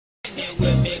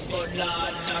Anyway, make good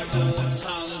Lord, the roots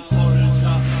and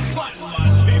culture. One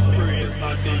man be praised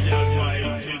and the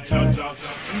Almighty Jah Jah.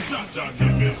 Jah Jah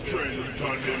give me strength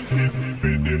and him give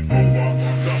me the power.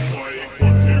 That's why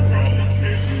Cutty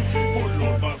Ranking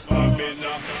full of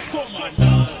stamina. Come and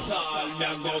dance all, me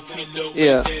go kill you.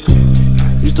 Yeah.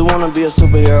 Used to wanna be a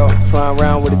superhero, flying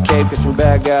around with a cape, catching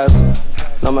bad guys.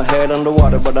 Now my head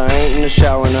underwater, but I ain't in the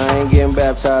shower and I ain't getting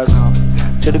baptized.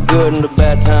 To the good and the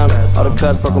bad times, all the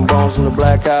cuts, broken bones, and the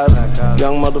black eyes.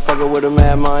 Young motherfucker with a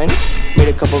mad mind, made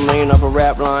a couple million off of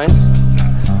rap lines.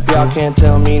 Y'all can't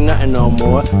tell me nothing no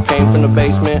more. Came from the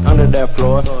basement, under that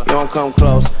floor. You don't come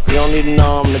close, you don't need to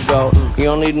know I'm the GOAT. You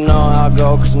don't need to know how I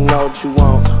go, cause you know what you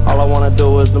want. All I wanna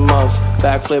do is the most.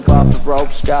 Backflip off the rope,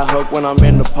 skyhook when I'm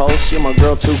in the post. Yeah, my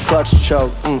girl too clutch to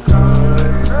choke.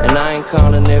 And I ain't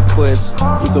calling it quits.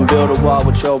 You can build a wall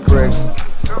with your bricks.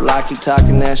 Well, I keep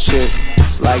talking that shit.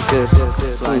 It's like this.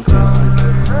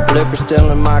 Liquor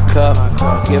still in my cup.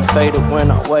 Get faded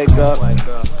when I wake up.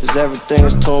 Cause everything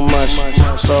is too much.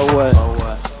 So what?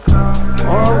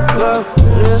 Woke up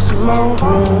this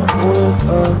morning with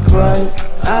a bright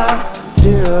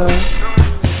idea.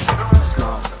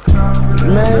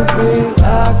 Maybe I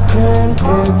can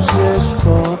exist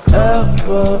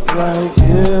forever right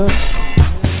here.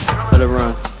 Let it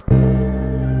run.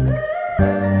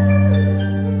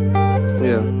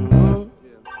 Yeah.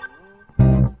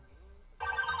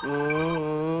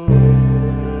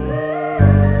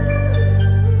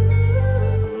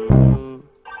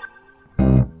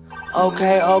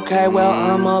 Okay, well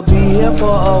I'ma be here for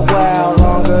a while,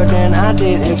 longer than I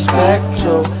did expect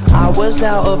to. I was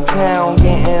out of town,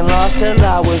 getting lost till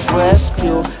I was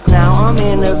rescued. Now I'm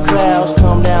in the clouds,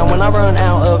 come down when I run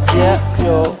out of jet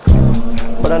fuel.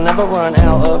 But I never run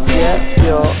out of jet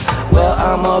fuel. Well,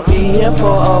 I'ma be here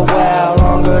for a while,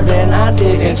 longer than I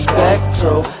did expect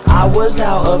to. I was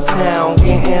out of town,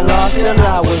 getting lost till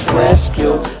I was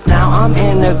rescued. Now I'm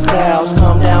in the clouds,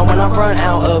 come down when I run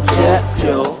out of jet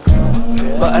fuel.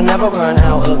 But I never run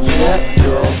out of jet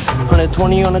fuel.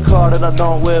 120 on the car that I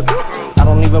don't whip. I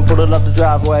don't even put it up the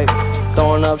driveway.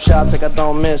 Throwing up shots like I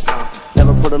don't miss.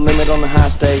 Never put a limit on the high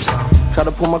stakes. Try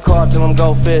to pull my car till I'm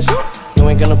go fish. You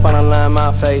ain't gonna find a line in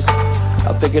my face.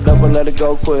 I pick it up and let it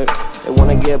go quick. They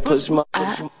wanna get pussy,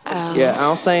 yeah, I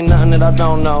don't say nothing that I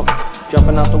don't know.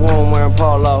 Jumping out the womb wearing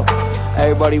polo.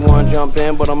 Everybody wanna jump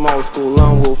in, but I'm old school.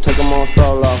 Lone wolf, take them on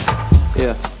solo.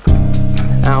 Yeah.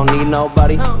 I don't need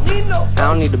nobody. I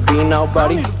don't need to be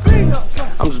nobody.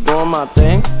 I'm just doing my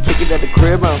thing. Kick it at the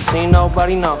crib, I don't see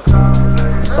nobody, no.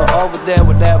 So over there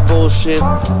with that bullshit,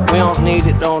 we don't need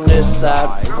it on this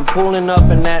side. I'm pulling up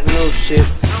in that new shit.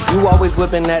 You always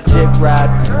whipping that dick ride.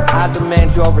 I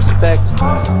demand your respect.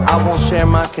 I won't share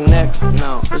my connect.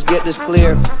 No, let's get this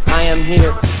clear. I am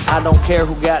here. I don't care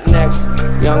who got next.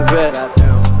 Young vet,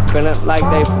 feeling like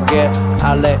they forget.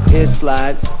 I let it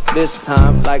slide. This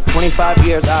time, like 25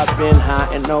 years I've been high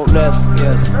and no less.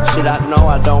 Yes, shit I know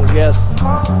I don't guess.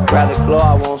 Rather glow,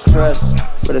 I won't stress.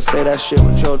 Better say that shit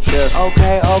with your chest.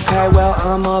 Okay, well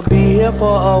I'ma be here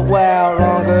for a while,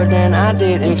 longer than I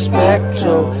did expect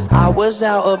to. I was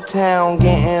out of town,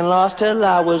 getting lost till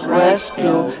I was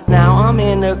rescued. Now I'm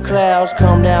in the clouds,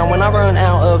 come down when I run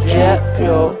out of jet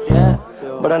fuel.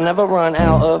 But I never run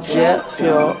out of jet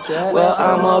fuel. Well,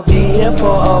 I'ma be here for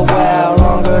a while,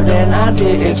 longer than I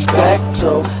did expect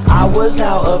to. I was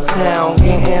out of town,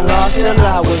 getting lost till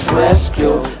I was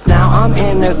rescued. Now I'm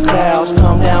in the clouds,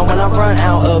 come down when I run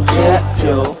out of jet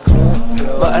fuel.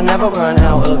 But I never run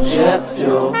out of jet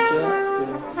fuel.